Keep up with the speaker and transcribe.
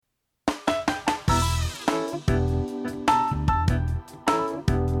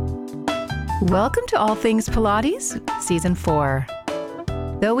Welcome to All Things Pilates, Season 4.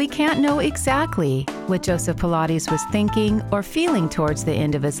 Though we can't know exactly what Joseph Pilates was thinking or feeling towards the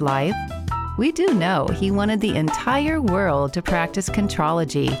end of his life, we do know he wanted the entire world to practice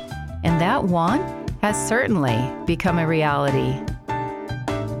Contrology, and that want has certainly become a reality.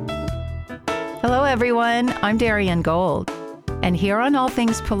 Hello, everyone. I'm Darian Gold, and here on All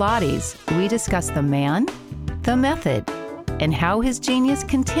Things Pilates, we discuss the man, the method, and how his genius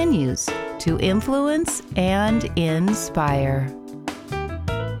continues to influence and inspire.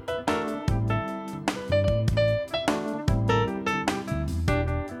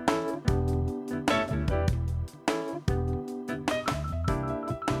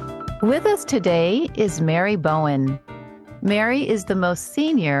 With us today is Mary Bowen. Mary is the most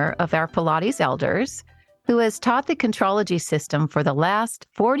senior of our Pilates elders, who has taught the Contrology system for the last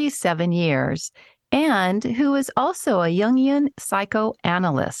 47 years, and who is also a Jungian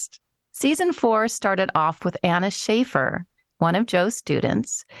psychoanalyst. Season 4 started off with Anna Schaefer, one of Joe's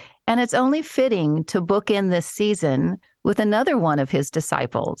students, and it's only fitting to bookend this season with another one of his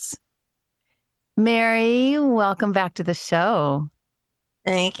disciples. Mary, welcome back to the show.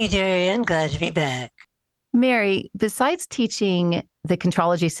 Thank you, Darian. Glad to be back. Mary, besides teaching the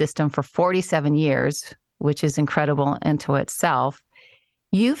Contrology system for 47 years, which is incredible into itself,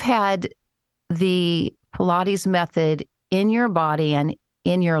 you've had the Pilates method in your body and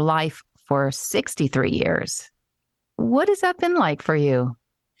in your life for 63 years. What has that been like for you?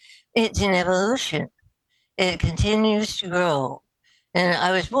 It's an evolution. It continues to grow. And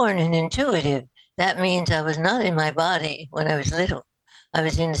I was born an intuitive. That means I was not in my body when I was little. I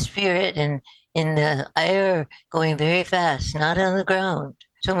was in the spirit and in the air going very fast, not on the ground.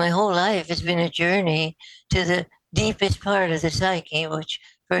 So my whole life has been a journey to the deepest part of the psyche, which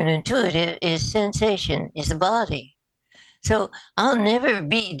for an intuitive is sensation, is the body. So I'll never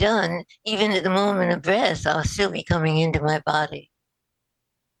be done. Even at the moment of breath, I'll still be coming into my body.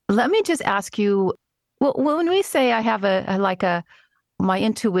 Let me just ask you, well, when we say I have my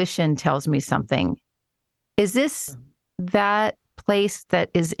intuition tells me something, is this that place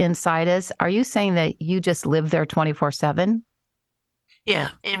that is inside us? Are you saying that you just live there 24/7? Yeah,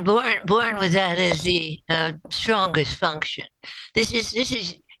 and born with that as the strongest function. This is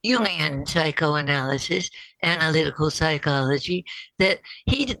Jungian psychoanalysis, analytical psychology, that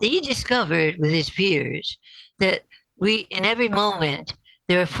he discovered with his peers that we, in every moment,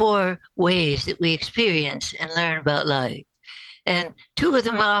 there are 4 ways that we experience and learn about life. And 2 of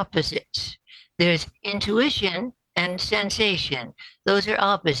them are opposites. There's intuition and sensation. Those are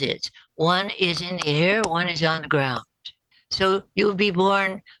opposites. One is in the air, one is on the ground. So you'll be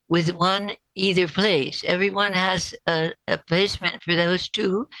born with one either place. Everyone has a placement for those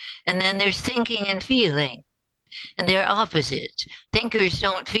 2. And then there's thinking and feeling. And they're opposites. Thinkers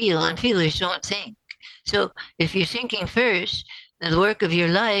don't feel and feelers don't think. So if you're thinking first, the work of your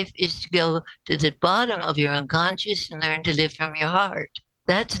life is to go to the bottom of your unconscious and learn to live from your heart.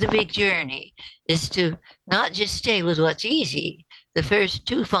 That's the big journey, is to not just stay with what's easy. The first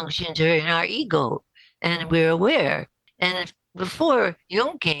 2 functions are in our ego, and we're aware. And before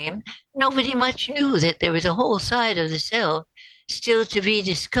Jung came, nobody much knew that there was a whole side of the self still to be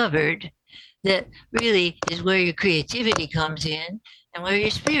discovered that really is where your creativity comes in and where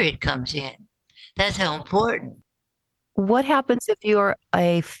your spirit comes in. That's how important. What happens if you're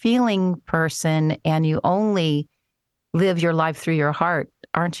a feeling person and you only live your life through your heart?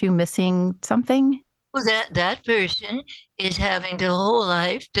 Aren't you missing something? Well, that person is having the whole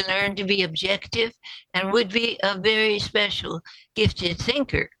life to learn to be objective and would be a very special, gifted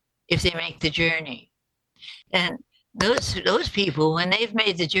thinker if they make the journey. And those people, when they've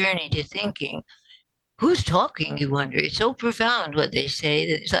made the journey to thinking, who's talking, you wonder? It's so profound what they say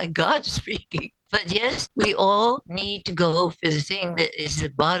that it's like God speaking. But yes, we all need to go for the thing that is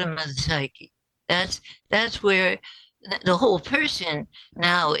the bottom of the psyche. That's where the whole person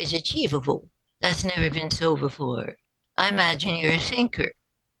now is achievable. That's never been so before. I imagine you're a thinker,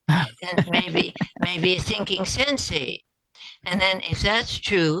 and maybe a thinking sensei. And then if that's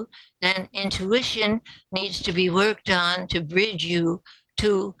true, then intuition needs to be worked on to bridge you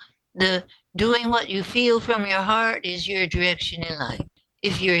to the doing what you feel from your heart is your direction in life.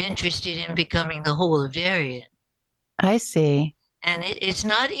 If you're interested in becoming the whole of Darian. I see. And it's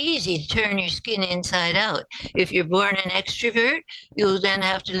not easy to turn your skin inside out. If you're born an extrovert, you'll then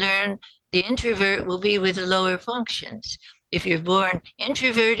have to learn the introvert will be with the lower functions. If you're born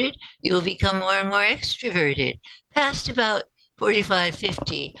introverted, you'll become more and more extroverted. Past about 45,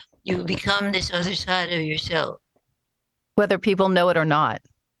 50, you become this other side of yourself. Whether people know it or not.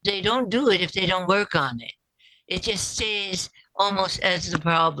 They don't do it if they don't work on it. It just stays almost as the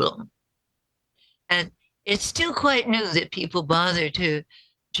problem. And it's still quite new that people bother to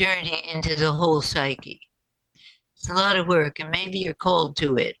journey into the whole psyche. It's a lot of work, and maybe you're called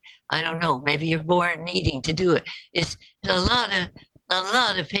to it. I don't know. Maybe you're born needing to do it. It's a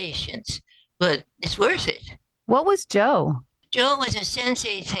lot of patience, but it's worth it. What was Joe? Joe was a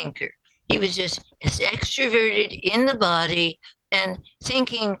sensei thinker. He was just as extroverted in the body, and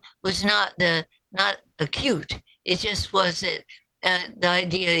thinking was not acute. It just was that the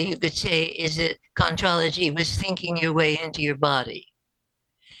idea you could say is that contrology was thinking your way into your body,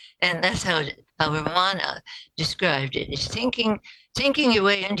 and that's how Ramana described it. It's thinking your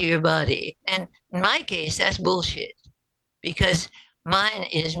way into your body, and in my case, that's bullshit, because mine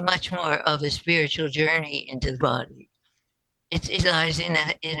is much more of a spiritual journey into the body. It lies in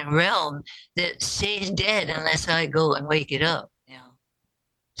a realm that stays dead unless I go and wake it up.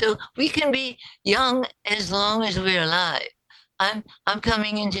 So we can be young as long as we're alive. I'm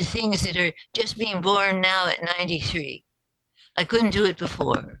coming into things that are just being born now at 93. I couldn't do it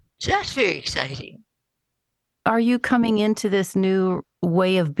before. So that's very exciting. Are you coming into this new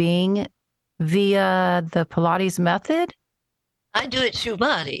way of being via the Pilates method? I do it through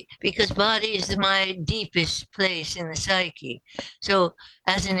body because body is my deepest place in the psyche. So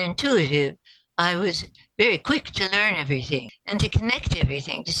as an intuitive, I was very quick to learn everything and to connect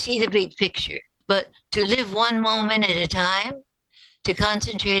everything, to see the big picture. But to live one moment at a time, to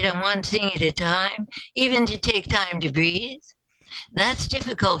concentrate on one thing at a time, even to take time to breathe, that's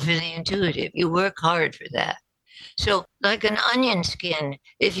difficult for the intuitive. You work hard for that. So like an onion skin,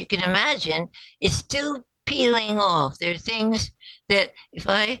 if you can imagine, it's still peeling off. There are things that if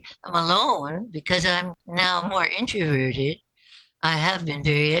I am alone, because I'm now more introverted, I have been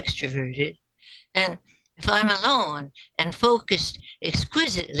very extroverted. And if I'm alone and focused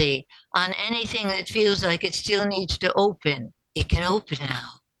exquisitely on anything that feels like it still needs to open, it can open now.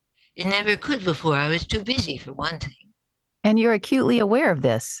 It never could before. I was too busy, for one thing. And you're acutely aware of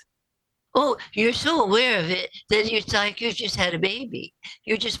this. Oh, you're so aware of it that it's like you just had a baby.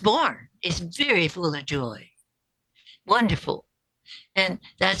 You're just born. It's very full of joy. Wonderful. And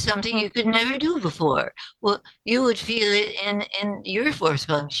that's something you could never do before. Well, you would feel it in your force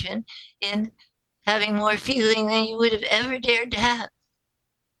function, in having more feeling than you would have ever dared to have.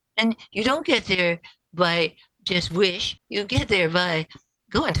 And you don't get there by just wish. You get there by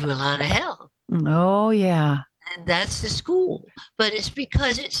going through a lot of hell. Oh, yeah. And that's the school. But it's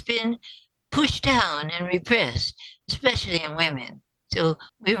because it's been pushed down and repressed, especially in women. So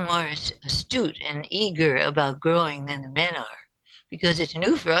we're more astute and eager about growing than the men are, because it's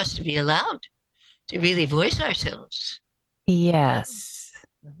new for us to be allowed to really voice ourselves. Yes.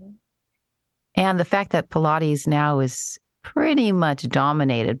 Mm-hmm. And the fact that Pilates now is pretty much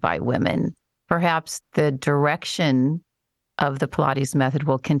dominated by women, perhaps the direction of the Pilates method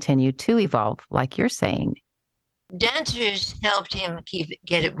will continue to evolve, like you're saying. Dancers helped him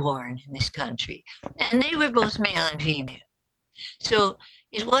get it born in this country, and they were both male and female. So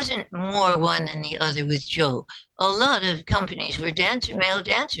it wasn't more one than the other with Joe. A lot of companies were male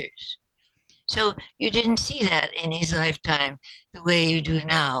dancers. So you didn't see that in his lifetime the way you do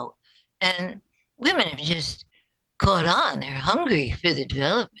now. And women have just caught on. They're hungry for the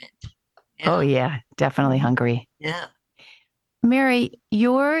development. Oh, yeah, definitely hungry. Yeah. Mary,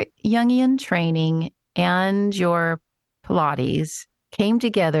 your Jungian training and your Pilates came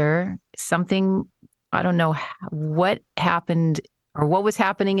together, something, I don't know what happened or what was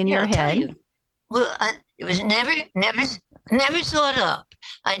happening in your head. Well, it was never thought up.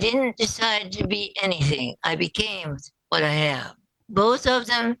 I didn't decide to be anything. I became what I am. Both of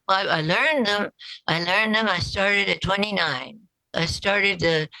them, I learned them. I started at 29. I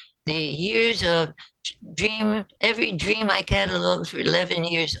started the years of every dream I cataloged for 11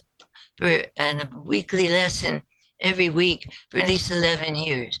 years, and a weekly lesson every week for at least 11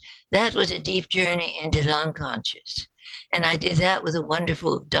 years. That was a deep journey into the unconscious. And I did that with a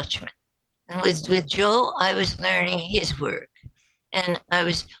wonderful Dutchman. And with Joe, I was learning his work. And I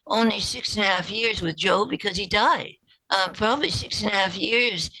was only 6.5 years with Joe because he died. Probably 6.5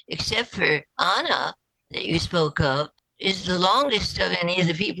 years, except for Anna that you spoke of, is the longest of any of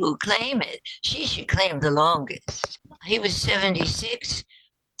the people who claim it. She should claim the longest. He was 76,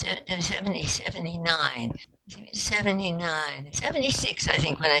 70, 79, 79, 76, I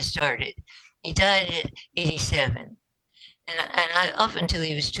think, when I started. He died at 87. And I, up until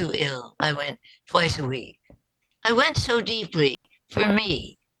he was too ill, I went twice a week. I went so deeply for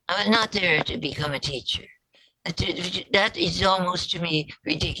me. I was not there to become a teacher. That is almost to me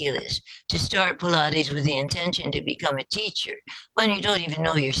ridiculous, to start Pilates with the intention to become a teacher when you don't even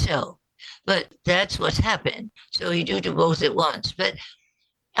know yourself. But that's what's happened. So you do both at once. But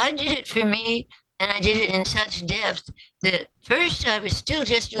I did it for me And I did it in such depth that first I was still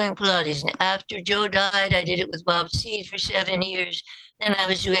just doing Pilates. And after Joe died, I did it with Bob Seed for 7 years. Then I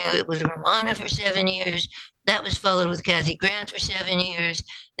was doing it with Romana for 7 years. That was followed with Kathy Grant for 7 years.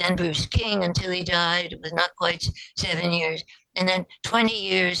 Then Bruce King until he died. It was not quite 7 years. And then 20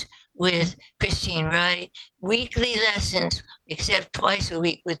 years with Christine Wright. Weekly lessons, except twice a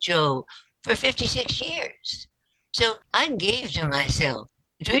week with Joe, for 56 years. So I gave to myself.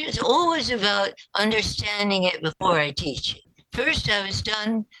 It's always about understanding it before I teach it. First, I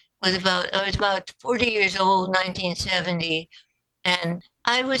was about 40 years old, 1970, and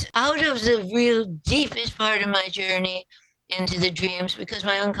I was out of the real deepest part of my journey into the dreams because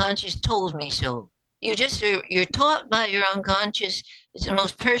my unconscious told me so. You're taught by your unconscious. It's the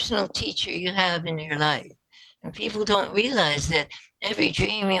most personal teacher you have in your life. And people don't realize that every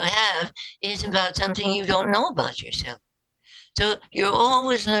dream you have is about something you don't know about yourself. So you're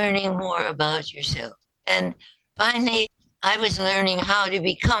always learning more about yourself. And finally, I was learning how to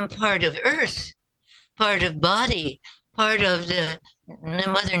become part of Earth, part of body, part of the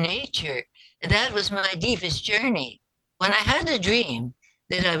Mother Nature. That was my deepest journey. When I had the dream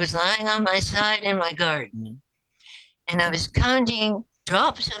that I was lying on my side in my garden and I was counting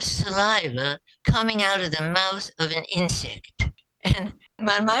drops of saliva coming out of the mouth of an insect. And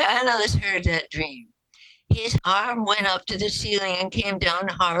my analyst heard that dream. His arm went up to the ceiling and came down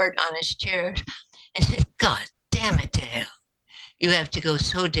hard on his chair and said, God damn it to hell. You have to go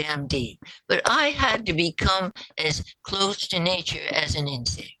so damn deep. But I had to become as close to nature as an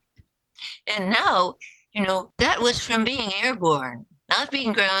insect. And now, that was from being airborne, not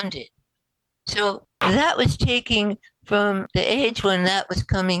being grounded. So that was taking from the age when that was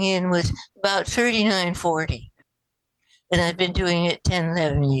coming in was about 39, 40. And I've been doing it 10,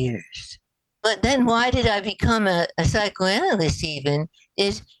 11 years. But then why did I become a psychoanalyst even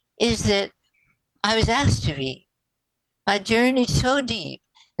is that I was asked to be. I journeyed so deep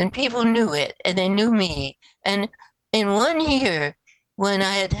and people knew it and they knew me. And in 1 year, when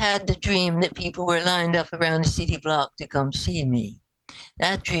I had the dream that people were lined up around the city block to come see me,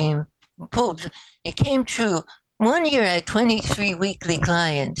 that dream it came true. 1 year I had 23 weekly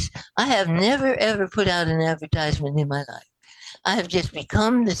clients. I have never, ever put out an advertisement in my life. I have just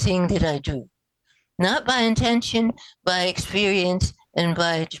become the thing that I do, not by intention, by experience, and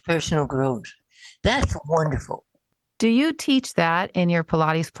by personal growth. That's wonderful. Do you teach that in your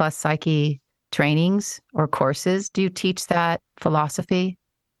Pilates Plus Psyche trainings or courses? Do you teach that philosophy?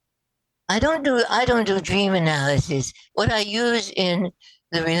 I don't do dream analysis. What I use in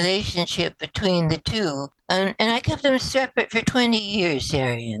the relationship between the two, and I kept them separate for 20 years,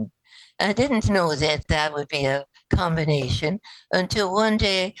 Arian. I didn't know that would be a combination until one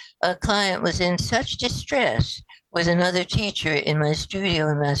day a client was in such distress with another teacher in my studio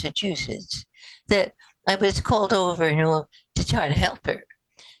in Massachusetts that I was called over, to try to help her.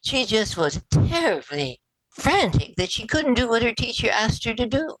 She just was terribly frantic that she couldn't do what her teacher asked her to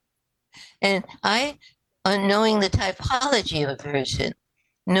do. And I, knowing the typology of a person,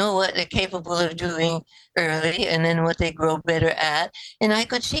 know what they're capable of doing early and then what they grow better at. And I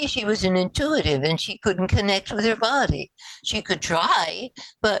could see she was an intuitive and she couldn't connect with her body. She could try,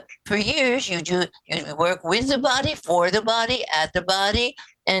 but for years you work with the body, for the body, at the body,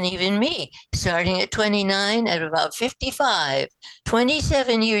 and even me, starting at 29, at about 55,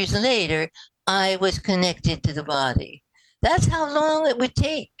 27 years later, I was connected to the body. That's how long it would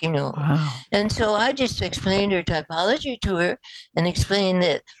take, Wow. And so I just explained her typology to her and explained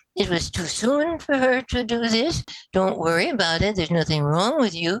that it was too soon for her to do this. Don't worry about it. There's nothing wrong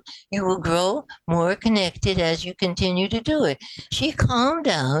with you. You will grow more connected as you continue to do it. She calmed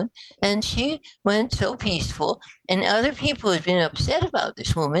down and she went so peaceful. And other people had been upset about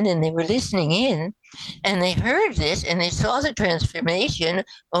this woman and they were listening in and they heard this and they saw the transformation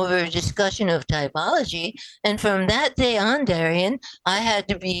over a discussion of typology. And from that day on, Darian, I had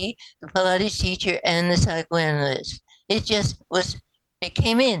to be the Pilates teacher and the psychoanalyst. It just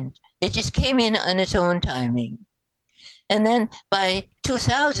came in on its own timing. And then by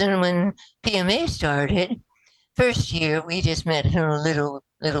 2000, when PMA started, first year we just met in a little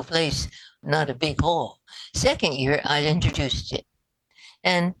place, not a big hall. Second year, I introduced it.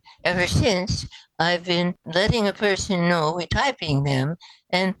 And ever since, I've been letting a person know, we're typing them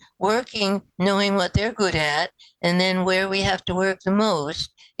and working, knowing what they're good at. And then where we have to work the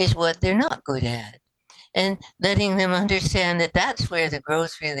most is what they're not good at. And letting them understand that that's where the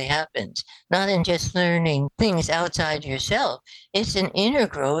growth really happens, not in just learning things outside yourself. It's an inner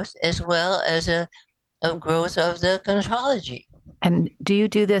growth as well as a growth of the contrology. And do you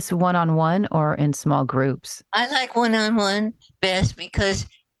do this one-on-one or in small groups? I like one-on-one best because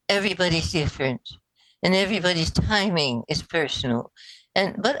everybody's different and everybody's timing is personal.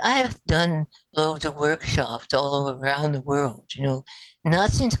 But I've done loads of workshops all around the world,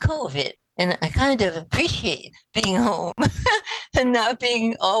 not since COVID. And I kind of appreciate being home and not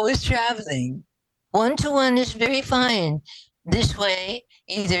being always traveling. One-to-one is very fine. This way,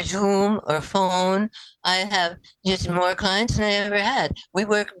 either Zoom or phone, I have just more clients than I ever had. We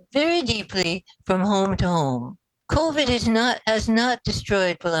work very deeply from home to home. COVID has not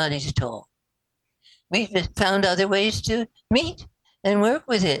destroyed Pilates at all. We've just found other ways to meet and work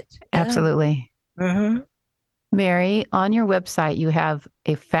with it. Absolutely. Mm-hmm. Mary, on your website, you have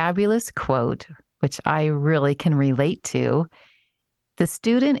a fabulous quote, which I really can relate to. The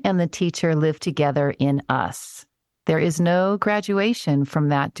student and the teacher live together in us. There is no graduation from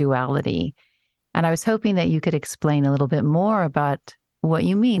that duality. And I was hoping that you could explain a little bit more about what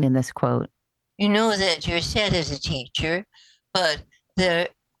you mean in this quote. You know that you're set as a teacher, but there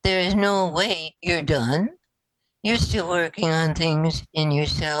is no way you're done. You're still working on things in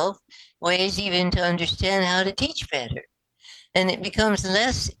yourself, ways even to understand how to teach better. And it becomes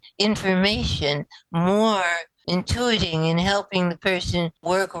less information, more intuiting and helping the person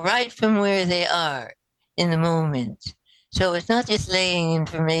work right from where they are in the moment. So it's not just laying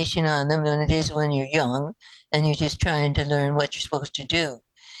information on them than it is when you're young and you're just trying to learn what you're supposed to do.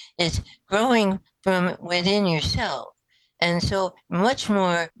 It's growing from within yourself. And so much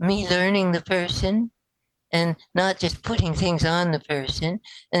more me learning the person and not just putting things on the person.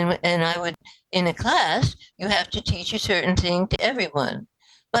 And I would, in a class, you have to teach a certain thing to everyone.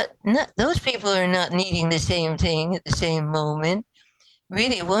 But those people are not needing the same thing at the same moment.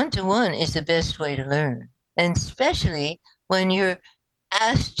 Really, one-to-one is the best way to learn. And especially when you're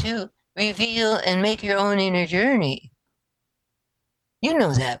asked to reveal and make your own inner journey. You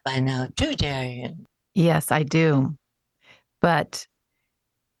know that by now too, Darian. Yes, I do. But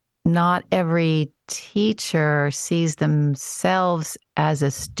not every teacher sees themselves as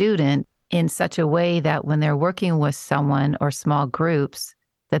a student in such a way that when they're working with someone or small groups,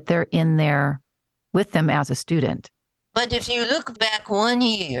 that they're in there with them as a student. But if you look back 1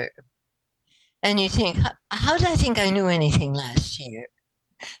 year and you think, how did I think I knew anything last year?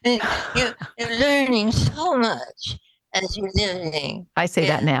 You're learning so much as you're living. I say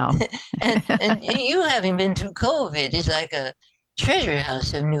that now. and you having been through COVID is like a treasure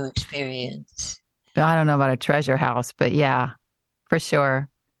house of new experience. I don't know about a treasure house, but yeah, for sure.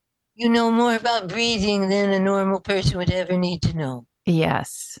 You know more about breathing than a normal person would ever need to know.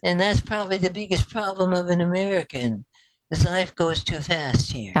 Yes. And that's probably the biggest problem of an American, is life goes too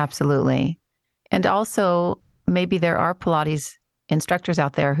fast here. Absolutely. And also, maybe there are Pilates instructors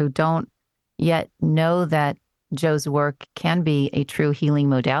out there who don't yet know that Joe's work can be a true healing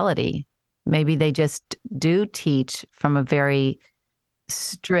modality. Maybe they just do teach from a very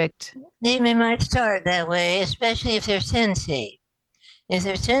strict... They might start that way, especially if they're sensate. If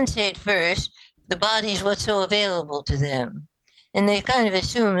they're sensate first, the body's what's so available to them. And they kind of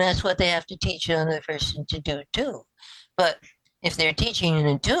assume that's what they have to teach another person to do too. But if they're teaching an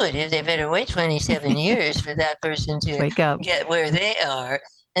intuitive, they better wait 27 years for that person to wake up, get where they are.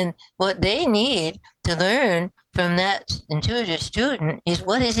 And what they need to learn from that intuitive student is,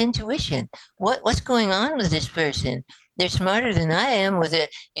 what is intuition? What's going on with this person? They're smarter than I am with it.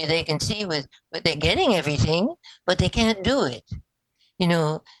 They can see with they're getting everything, but they can't do it.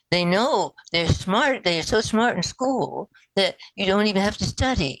 They know they're smart. They're so smart in school that you don't even have to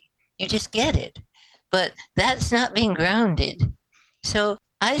study. You just get it. But that's not being grounded. So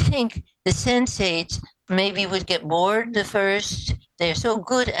I think the sensates maybe would get bored the first. They're so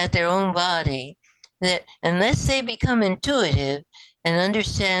good at their own body that unless they become intuitive and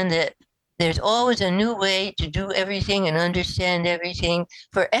understand that there's always a new way to do everything and understand everything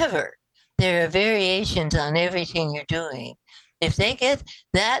forever, there are variations on everything you're doing. If they get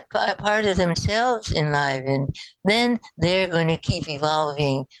that part of themselves enlivened, then they're going to keep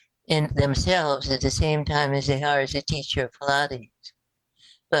evolving in themselves at the same time as they are as a teacher of Pilates.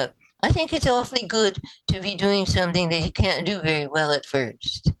 But I think it's awfully good to be doing something that you can't do very well at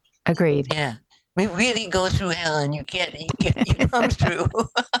first. Agreed. Yeah. We really go through hell and you come through.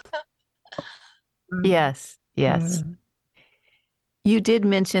 Yes. Mm-hmm. You did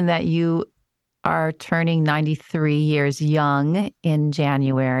mention that you are turning 93 years young in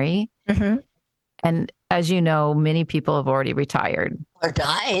January. Mm-hmm. And as you know, many people have already retired. Or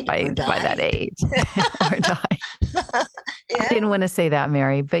died. By that age. Or died. Yeah. I didn't want to say that,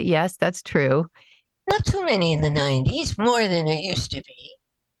 Mary, but yes, that's true. Not too many in the 90s, more than there used to be.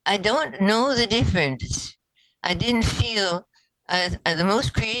 I don't know the difference. I didn't feel the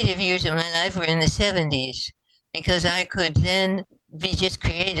most creative years of my life were in the 70s, because I could then be just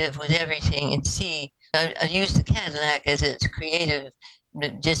creative with everything and see. I use the Cadillac as its creative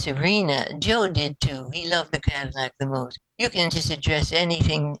just arena. Joe did too. He loved the Cadillac the most. You can just address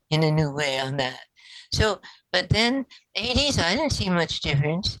anything in a new way on that. So, but then 80s, I didn't see much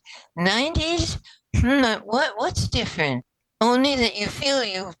difference. 90s, what's different? Only that you feel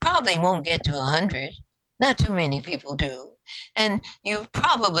you probably won't get to 100. Not too many people do. And you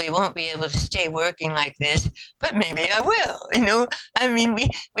probably won't be able to stay working like this, but maybe I will. I mean,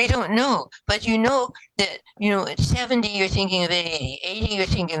 we don't know, but you know that, at 70 you're thinking of 80, 80 you're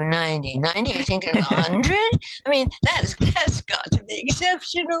thinking of 90, 90 you're thinking of 100. I mean, that's got to be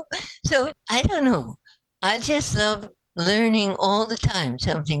exceptional. So I don't know. I just love learning all the time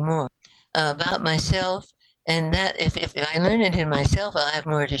something more about myself. And that if I learn it in myself, I'll have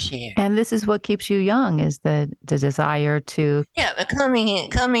more to share. And this is what keeps you young, is the desire to but coming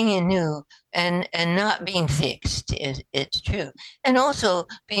in new and not being fixed. It's true. And also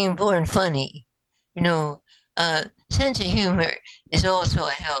being born funny. Sense of humor is also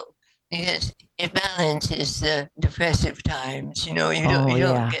a help because it balances the depressive times. You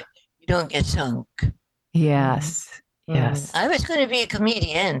don't get sunk. Yes. Yes. I was going to be a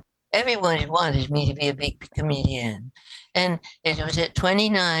comedian. Everyone had wanted me to be a big comedian. And it was at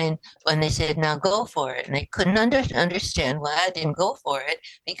 29 when they said, now go for it. And I couldn't understand why I didn't go for it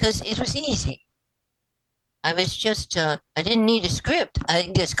because it was easy. I was just, I didn't need a script.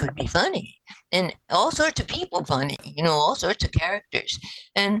 I just could be funny. And all sorts of people funny, all sorts of characters.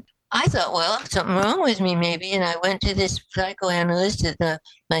 And I thought, well, something wrong with me maybe. And I went to this psychoanalyst that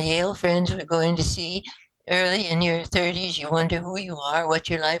my Yale friends were going to see. Early in your 30s, you wonder who you are, what's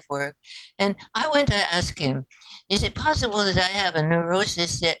your life work. And I went to ask him, is it possible that I have a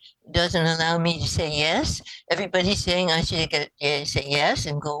neurosis that doesn't allow me to say yes? Everybody's saying I should say yes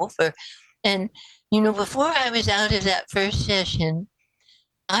and go for. And, before I was out of that first session,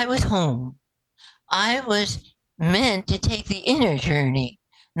 I was home. I was meant to take the inner journey,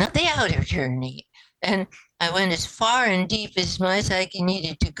 not the outer journey. And I went as far and deep as my psyche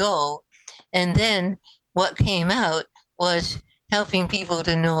needed to go. And then what came out was helping people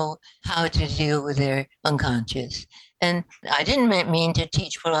to know how to deal with their unconscious. And I didn't mean to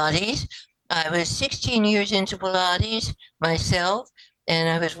teach Pilates. I was 16 years into Pilates myself, and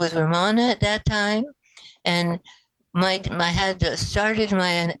I was with Ramana at that time. And I had started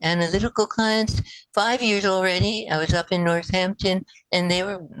my analytical clients 5 years already. I was up in Northampton, and they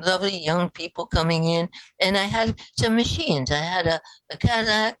were lovely young people coming in. And I had some machines. I had a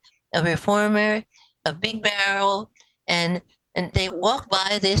Cadillac, a reformer, a big barrel, and they walked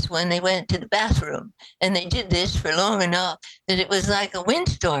by this when they went to the bathroom. And they did this for long enough that it was like a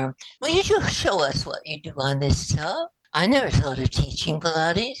windstorm. Will you show us what you do on this stuff? I never thought of teaching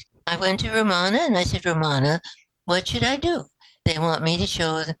Pilates. I went to Ramana and I said, Ramana, what should I do? They want me to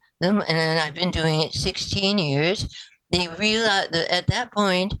show them, and I've been doing it 16 years. They realized that at that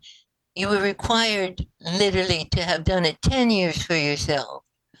point, you were required literally to have done it 10 years for yourself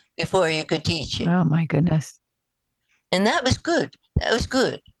before you could teach it. Oh my goodness. And that was good. That was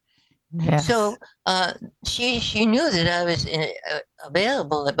good. Yes. So she knew that I was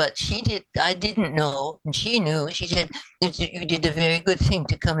available, but I didn't know, and she knew. She said, you did a very good thing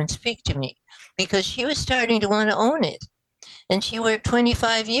to come and speak to me, because she was starting to want to own it. And she worked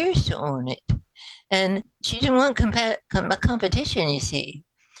 25 years to own it. And she didn't want a competition, you see.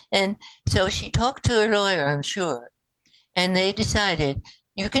 And so she talked to her lawyer, I'm sure. And they decided,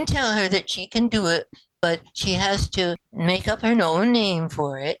 you can tell her that she can do it, but she has to make up her own name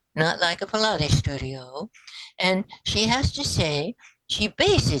for it, not like a Pilates studio. And she has to say she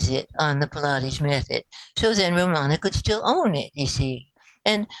bases it on the Pilates method. So then Ramana could still own it, you see.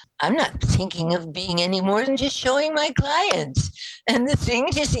 And I'm not thinking of being any more than just showing my clients. And the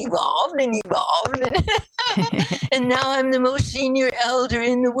thing just evolved and evolved. And now I'm the most senior elder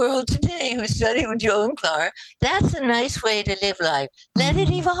in the world today who studied with Joan Clark. That's a nice way to live life. Let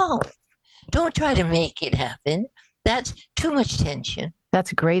it evolve. Don't try to make it happen. That's too much tension.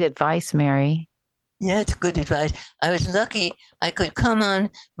 That's great advice, Mary. Yeah, it's good advice. I was lucky I could come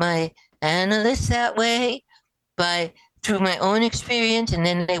on my analysts that way through my own experience, and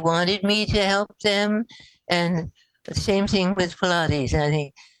then they wanted me to help them. And the same thing with Pilates. I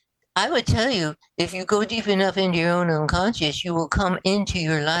think I would tell you, if you go deep enough into your own unconscious, you will come into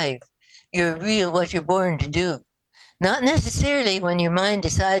your life. You're real, what you're born to do. Not necessarily when your mind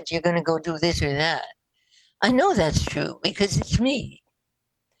decides you're going to go do this or that. I know that's true because it's me.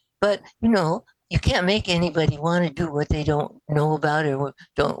 But, you can't make anybody want to do what they don't know about or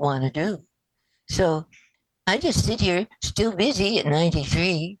don't want to do. So I just sit here still busy at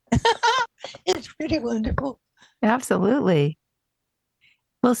 93. It's pretty wonderful. Absolutely.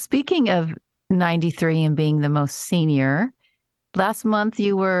 Well, speaking of 93 and being the most senior, last month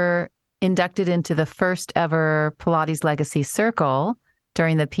you were inducted into the first ever Pilates Legacy Circle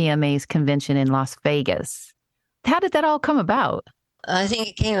during the PMA's convention in Las Vegas. How did that all come about? I think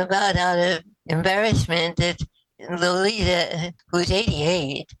it came about out of embarrassment that Lolita, who's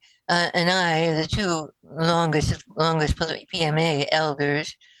 88, and I, the two longest PMA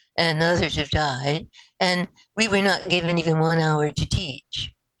elders, and others have died, and we were not given even 1 hour to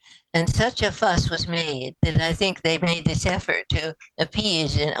teach. And such a fuss was made that I think they made this effort to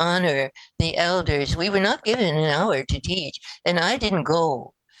appease and honor the elders. We were not given an hour to teach, and I didn't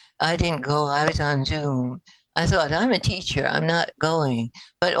go. I didn't go. I was on Zoom. I thought, I'm a teacher. I'm not going.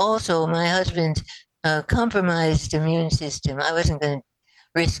 But also, my husband's compromised immune system. I wasn't going to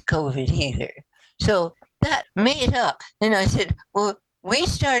risk COVID either. So that made up. And I said, well, we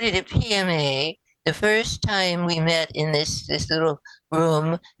started at PMA the first time we met in this little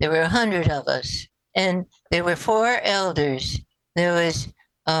room. There were 100 of us, and there were 4 elders. There was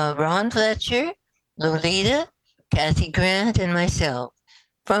Ron Fletcher, Lolita, Kathy Grant, and myself.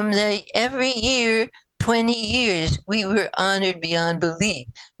 From every year, 20 years, we were honored beyond belief.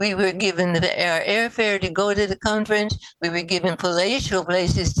 We were given our airfare to go to the conference. We were given palatial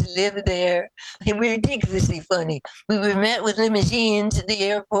places to live there. They were ridiculously funny. We were met with limousines at the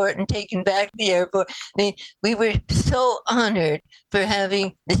airport and taken back to the airport. We were so honored for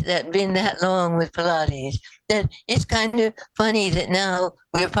having been that long with Pilates that it's kind of funny that now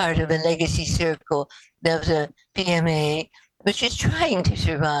we're part of a legacy circle of the PMA, which is trying to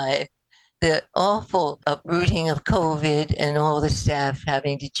survive the awful uprooting of COVID and all the staff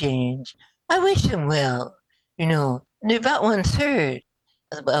having to change. I wish them well. They're about 1/3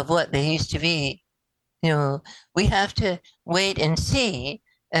 of what they used to be. We have to wait and see,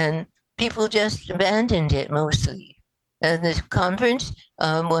 and people just abandoned it mostly. And this conference,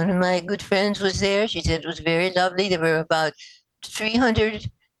 one of my good friends was there. She said it was very lovely. There were about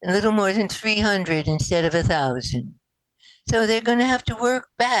 300, a little more than 300 instead of 1,000. So they're going to have to work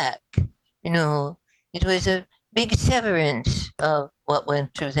back. It was a big severance of what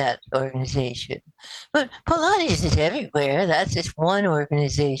went through that organization. But Pilates is everywhere. That's just one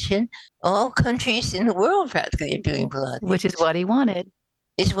organization. All countries in the world practically are doing Pilates. Which is what he wanted.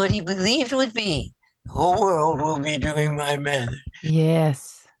 It's what he believed would be. The whole world will be doing my method.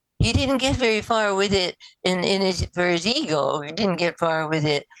 Yes. He didn't get very far with it for his ego. He didn't get far with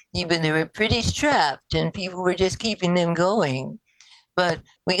it. Even they were pretty strapped, and people were just keeping them going. But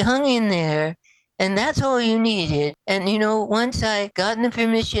we hung in there, and that's all you needed. And, once I got the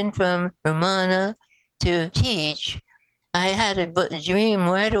permission from Romana to teach, I had a dream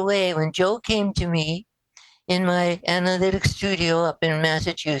right away when Joe came to me in my analytic studio up in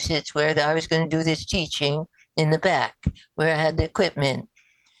Massachusetts, where I was going to do this teaching in the back, where I had the equipment.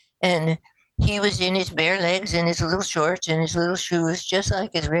 And he was in his bare legs and his little shorts and his little shoes, just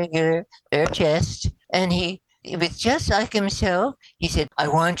like his regular bare chest. And he was just like himself. He said, I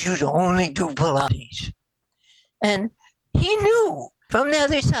want you to only do Pilates. And he knew from the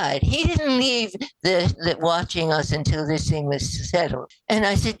other side. He didn't leave the watching us until this thing was settled. And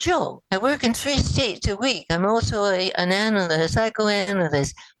I said, Joe, I work in 3 states a week. I'm also an analyst, a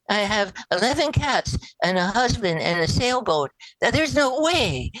psychoanalyst. I have 11 cats and a husband and a sailboat. There's no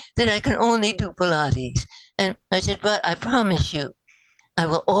way that I can only do Pilates. And I said, but I promise you, I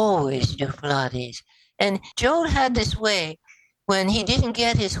will always do Pilates. And Joe had this way when he didn't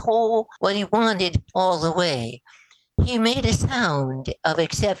get what he wanted all the way. He made a sound of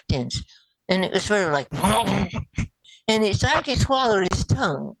acceptance, and it was sort of like, and it's like he swallowed his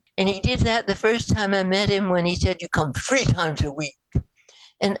tongue. And he did that the first time I met him when he said, you come 3 times a week.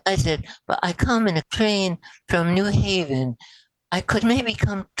 And I said, but I come in a train from New Haven. I could maybe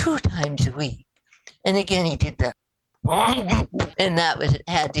come 2 times a week. And again, he did that. And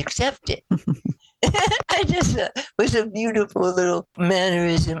had to accept it. I just was a beautiful little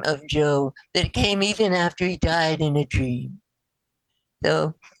mannerism of Joe that came even after he died in a dream.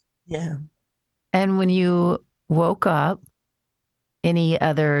 So, yeah. And when you woke up, any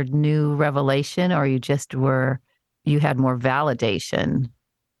other new revelation, or you had more validation?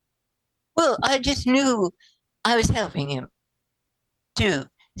 Well, I just knew I was helping him too.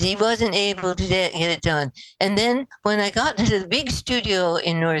 He wasn't able to get it done. And then when I got into the big studio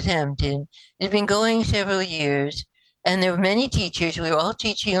in Northampton, it's been going several years, and there were many teachers. We were all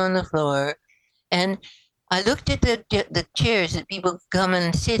teaching on the floor. And I looked at the chairs that people could come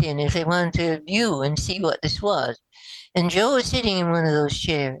and sit in if they wanted to view and see what this was. And Joe was sitting in one of those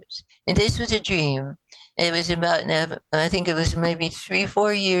chairs. And this was a dream. It was about, I think it was maybe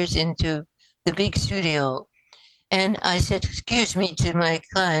 3-4 years into the big studio. And I said, "Excuse me," to my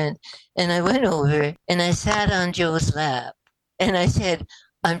client. And I went over and I sat on Joe's lap. And I said,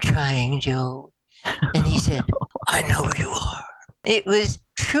 "I'm trying, Joe." And he said, "I know you are." It was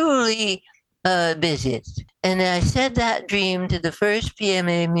truly a visit. And I said that dream to the first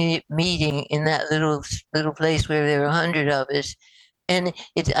PMA meeting in that little place where there were 100 of us. And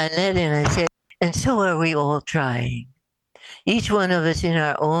I led in, I said, "And so are we all trying, each one of us in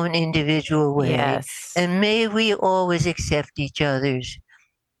our own individual way. Yes. And may we always accept each other's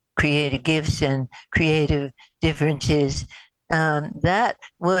creative gifts and creative differences." That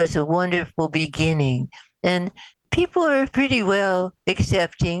was a wonderful beginning. And people are pretty well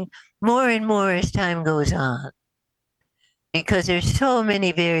accepting more and more as time goes on, because there's so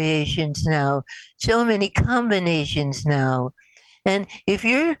many variations now, so many combinations now. And if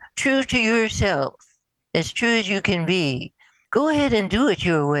you're true to yourself, as true as you can be, go ahead and do it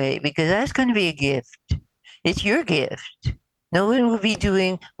your way, because that's going to be a gift. It's your gift. No one will be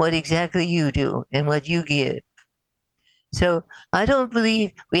doing what exactly you do and what you give. So I don't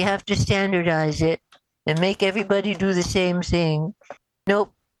believe we have to standardize it and make everybody do the same thing.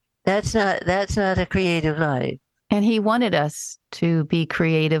 Nope, that's not a creative life. And he wanted us to be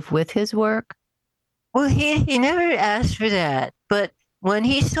creative with his work. Well, he never asked for that, but when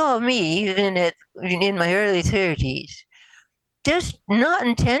he saw me, even in my early 30s, just not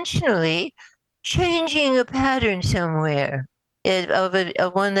intentionally changing a pattern somewhere of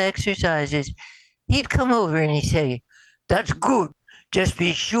one of the exercises, he'd come over and he'd say, "That's good. Just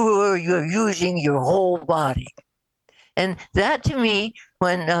be sure you're using your whole body." And that, to me,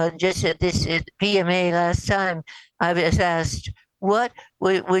 when just at this PMA last time, I was asked, "What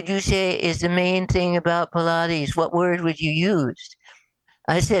would you say is the main thing about Pilates? What word would you use?"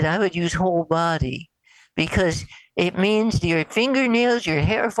 I said, "I would use whole body, because it means your fingernails, your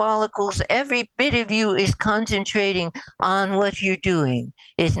hair follicles, every bit of you is concentrating on what you're doing.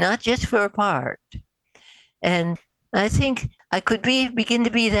 It's not just for a part." And I think I could begin to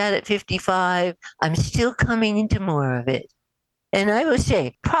be that at 55. I'm still coming into more of it. And I would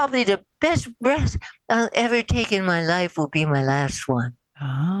say probably the best breath I'll ever take in my life will be my last one.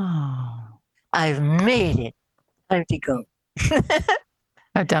 Oh. I've made it. Time to go.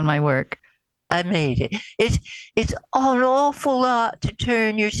 I've done my work. I made it. It's an awful lot to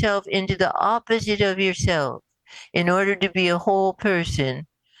turn yourself into the opposite of yourself in order to be a whole person,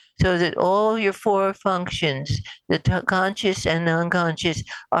 so that all your four functions, the conscious and the unconscious,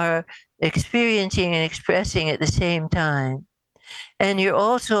 are experiencing and expressing at the same time. And you're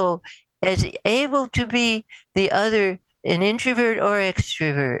also as able to be the other, an introvert or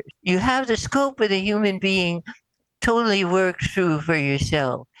extrovert. You have the scope of the human being totally worked through for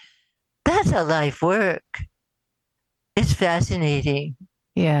yourself. That's a life work. It's fascinating.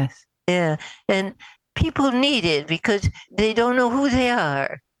 Yes. Yeah. And people need it because they don't know who they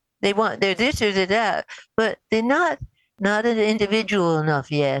are. They're this or they're that, but they're not an individual enough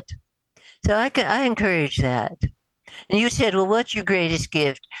yet. So I encourage that. And you said, "Well, what's your greatest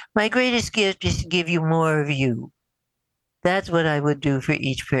gift?" My greatest gift is to give you more of you. That's what I would do for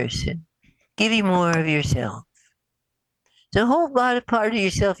each person. Give you more of yourself. The whole part of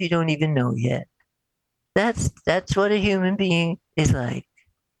yourself you don't even know yet. That's what a human being is like.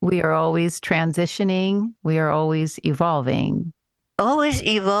 We are always transitioning. We are always evolving. Always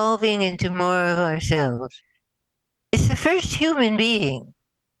evolving into more of ourselves. It's the first human being,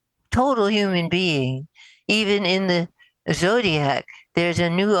 total human being. Even in the zodiac, there's a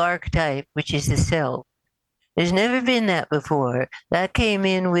new archetype, which is the self. There's never been that before. That came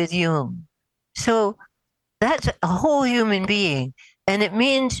in with Jung. So that's a whole human being. And it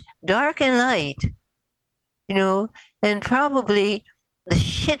means dark and light, and probably the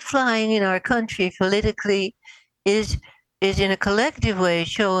shit flying in our country politically is in a collective way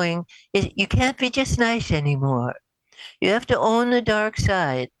showing you can't be just nice anymore. You have to own the dark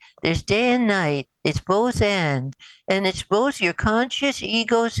side. There's day and night. It's both and it's both your conscious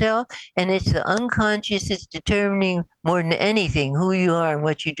ego self and it's the unconscious that's determining more than anything who you are and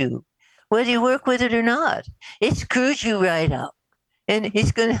what you do. Whether you work with it or not, it screws you right up. And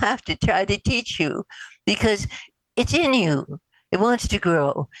it's going to have to try to teach you because it's in you. It wants to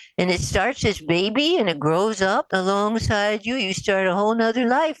grow. And it starts as baby and it grows up alongside you. You start a whole nother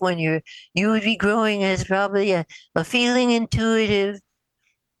life when you would be growing as probably a feeling intuitive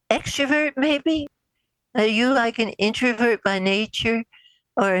extrovert, maybe? Are you like an introvert by nature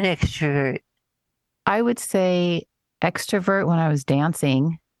or an extrovert? I would say extrovert when I was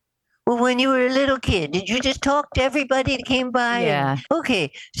dancing. Well, when you were a little kid, did you just talk to everybody that came by? Yeah.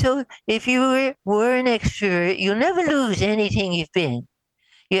 Okay, so if you were an extrovert, you'll never lose anything you've been.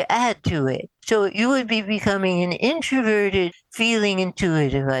 You add to it. So you would be becoming an introverted, feeling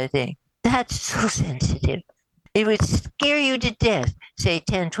intuitive, I think. That's so sensitive. It would scare you to death, say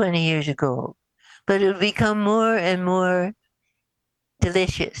 10, 20 years ago. But it would become more and more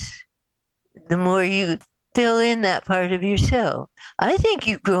delicious the more you fill in that part of yourself. I think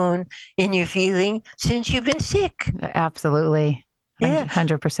you've grown in your feeling since you've been sick. Absolutely. Yeah.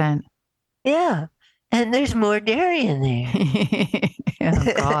 100%. Yeah. And there's more dairy in there.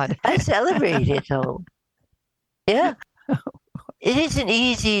 Oh, God. I celebrate it, though. Yeah. It isn't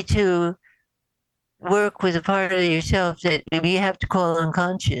easy to work with a part of yourself that we have to call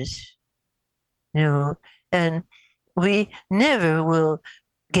unconscious, and we never will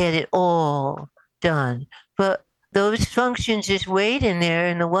get it all done. But those functions just wait in there,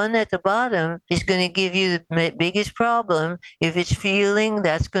 and the one at the bottom is going to give you the biggest problem. If it's feeling,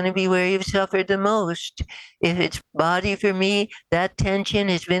 that's going to be where you've suffered the most. If it's body, for me, that tension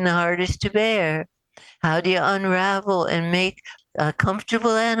has been the hardest to bear. How do you unravel and make a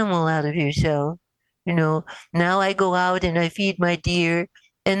comfortable animal out of yourself? Now I go out and I feed my deer,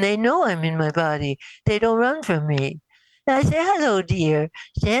 and they know I'm in my body. They don't run from me. And I say, "Hello, deer."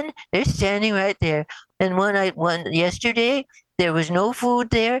 They're standing right there. And when yesterday, there was no food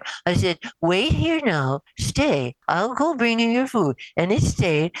there. I said, "Wait here now. Stay. I'll go bring you your food." And it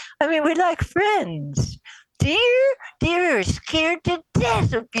stayed. I mean, we're like friends. Deer are scared to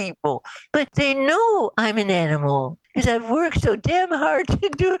death of people, but they know I'm an animal because I've worked so damn hard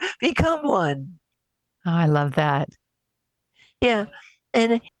to become one. Oh, I love that. Yeah.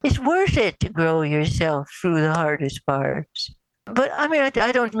 And it's worth it to grow yourself through the hardest parts. But I mean,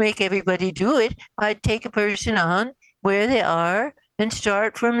 I don't make everybody do it. I take a person on where they are and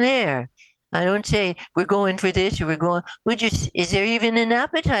start from there. I don't say we're going for this or is there even an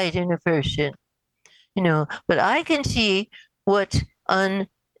appetite in a person? But I can see what's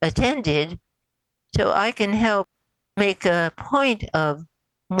unattended, so I can help make a point of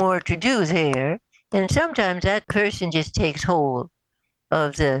more to do there. And sometimes that person just takes hold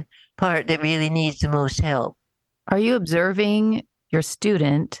of the part that really needs the most help. Are you observing your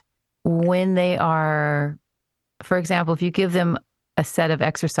student when they are, for example, if you give them a set of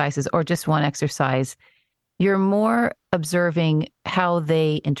exercises or just one exercise, you're more observing how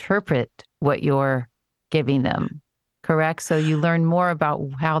they interpret what you're giving them, correct? So you learn more about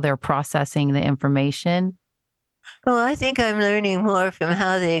how they're processing the information. Well, I think I'm learning more from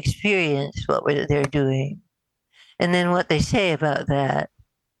how they experience what they're doing and then what they say about that.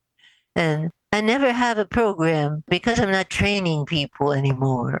 And I never have a program because I'm not training people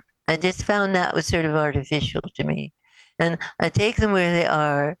anymore. I just found that was sort of artificial to me. And I take them where they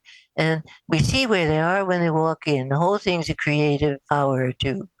are, and we see where they are when they walk in. The whole thing's a creative hour or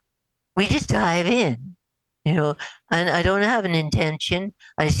two. We just dive in, and I don't have an intention.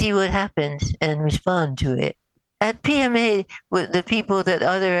 I see what happens and respond to it. At PMA, with the people that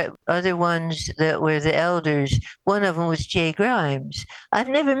other ones that were the elders, one of them was Jay Grimes. I've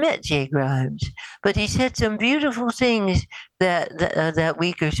never met Jay Grimes, but he said some beautiful things that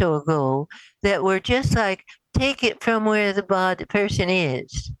week or so ago that were just like, take it from where the person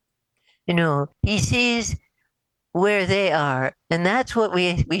is. He sees where they are, and that's what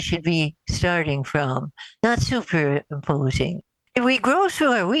we should be starting from, not superimposing. If we grow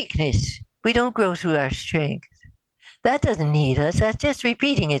through our weakness, we don't grow through our strength. That doesn't need us. That's just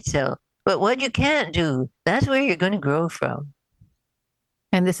repeating itself. But what you can't do, that's where you're going to grow from.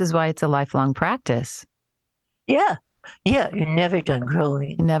 And this is why it's a lifelong practice. Yeah. Yeah. You're never done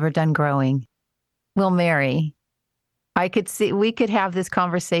growing. Never done growing. Well, Mary, we could have this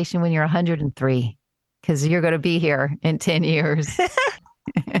conversation when you're 103 because you're going to be here in 10 years.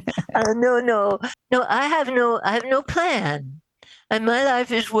 No, I have no plan. And my life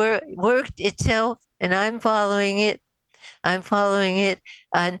has worked itself, and I'm following it. And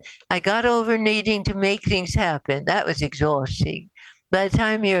I got over needing to make things happen. That was exhausting. By the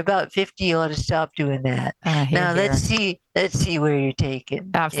time you're about 50, you ought to stop doing that. Now let's see where you're taken.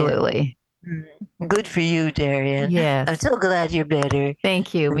 Absolutely. Yeah. Good for you, Darian. Yes. I'm so glad you're better.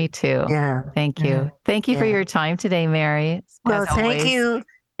 Thank you. Me too. Yeah. Thank you. Yeah. Thank you for your time today, Mary. Well, thank you.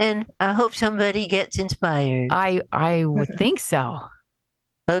 And I hope somebody gets inspired. I would think so.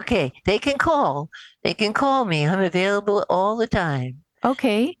 Okay. They can call. They can call me. I'm available all the time.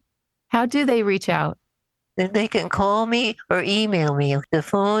 Okay. How do they reach out? They can call me or email me. The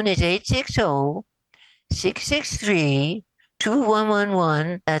phone is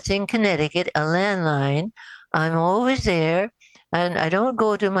 860-663-2111. That's in Connecticut, a landline. I'm always there. And I don't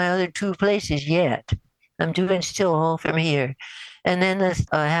go to my other two places yet. I'm doing still all from here. And then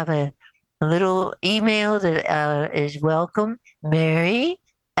I have a little email that is welcome, Mary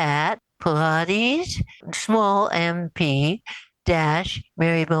at Pilates, small MP,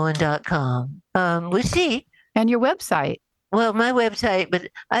 marybowen.com. We'll see. And your website. Well, my website, but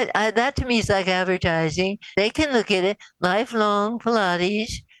that to me is like advertising. They can look at it, Lifelong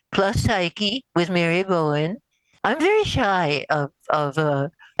Pilates plus Psyche with Mary Bowen. I'm very shy of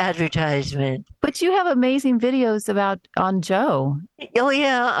advertisement. But you have amazing videos on Joe. Oh,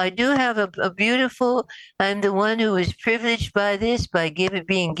 yeah, I do have a beautiful, I'm the one who was privileged by this, by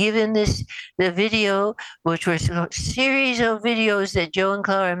being given the video, which was a series of videos that Joe and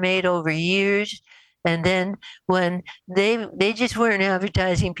Clara made over years. And then when they just weren't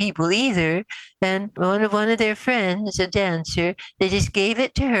advertising people either, and one of their friends, a dancer, they just gave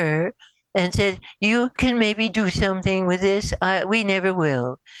it to her and said, "You can maybe do something with this. We never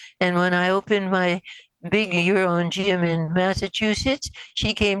will." And when I opened my big your own gym in Massachusetts,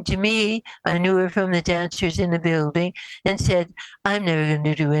 she came to me. I knew her from the dancers in the building, and said, "I'm never going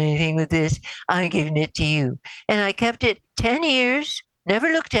to do anything with this. I'm giving it to you." And I kept it 10 years,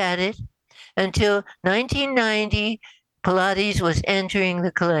 never looked at it, until 1990, Pilates was entering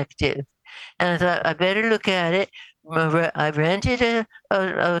the collective. And I thought, I better look at it. I rented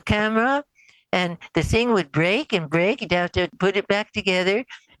a camera, and the thing would break and break. You'd have to put it back together.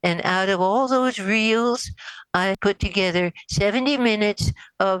 And out of all those reels, I put together 70 minutes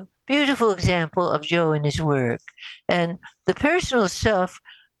of beautiful example of Joe and his work. And the personal stuff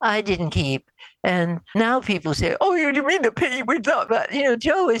I didn't keep. And now people say, "Oh, you mean the pity we thought that?"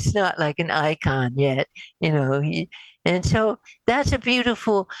 Joe is not like an icon yet, and so that's a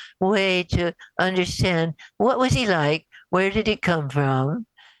beautiful way to understand what was he like, where did it come from,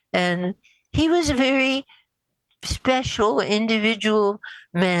 and he was a very special individual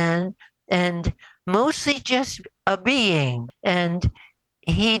man, and mostly just a being. And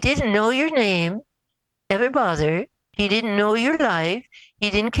he didn't know your name, ever bother. He didn't know your life. He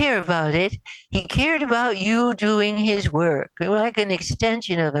didn't care about it. He cared about you doing his work, like an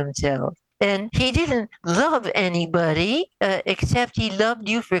extension of himself. And he didn't love anybody except he loved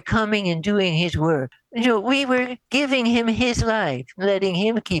you for coming and doing his work. We were giving him his life, letting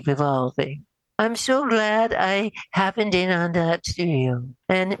him keep evolving. I'm so glad I happened in on that studio.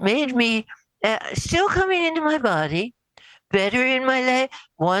 And it made me still coming into my body, better in my leg.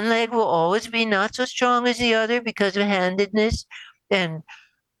 One leg will always be not so strong as the other because of handedness. And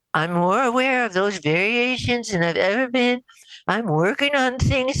I'm more aware of those variations than I've ever been. I'm working on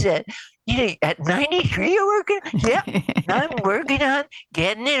things that, at 93 you're working? Yep. I'm working on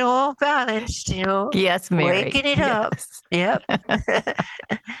getting it all balanced, Yes, Mary. Waking it up. Yep.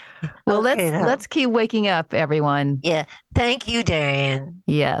 Well, let's keep waking up, everyone. Yeah. Thank you, Darian.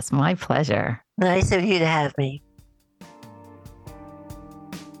 Yes, my pleasure. Nice of you to have me.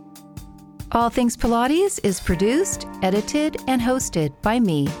 All Things Pilates is produced, edited, and hosted by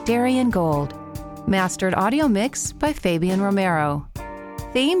me, Darian Gold. Mastered audio mix by Fabian Romero.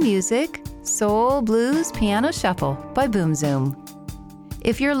 Theme music, Soul Blues Piano Shuffle by Boom Zoom.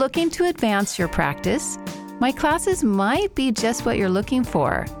 If you're looking to advance your practice, my classes might be just what you're looking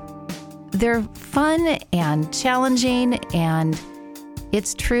for. They're fun and challenging, and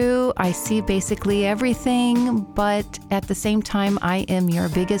it's true, I see basically everything, but at the same time, I am your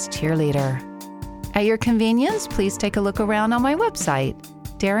biggest cheerleader. At your convenience, please take a look around on my website,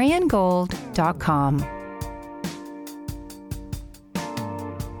 dariangold.com.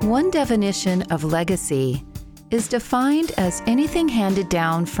 One definition of legacy is defined as anything handed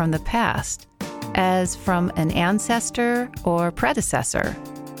down from the past, as from an ancestor or predecessor.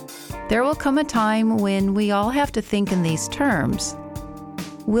 There will come a time when we all have to think in these terms.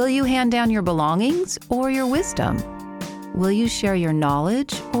 Will you hand down your belongings or your wisdom? Will you share your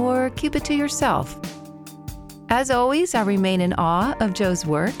knowledge or keep it to yourself? As always, I remain in awe of Joe's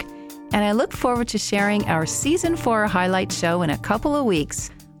work, and I look forward to sharing our Season 4 highlight show in a couple of weeks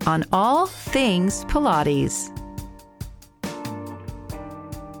on All Things Pilates.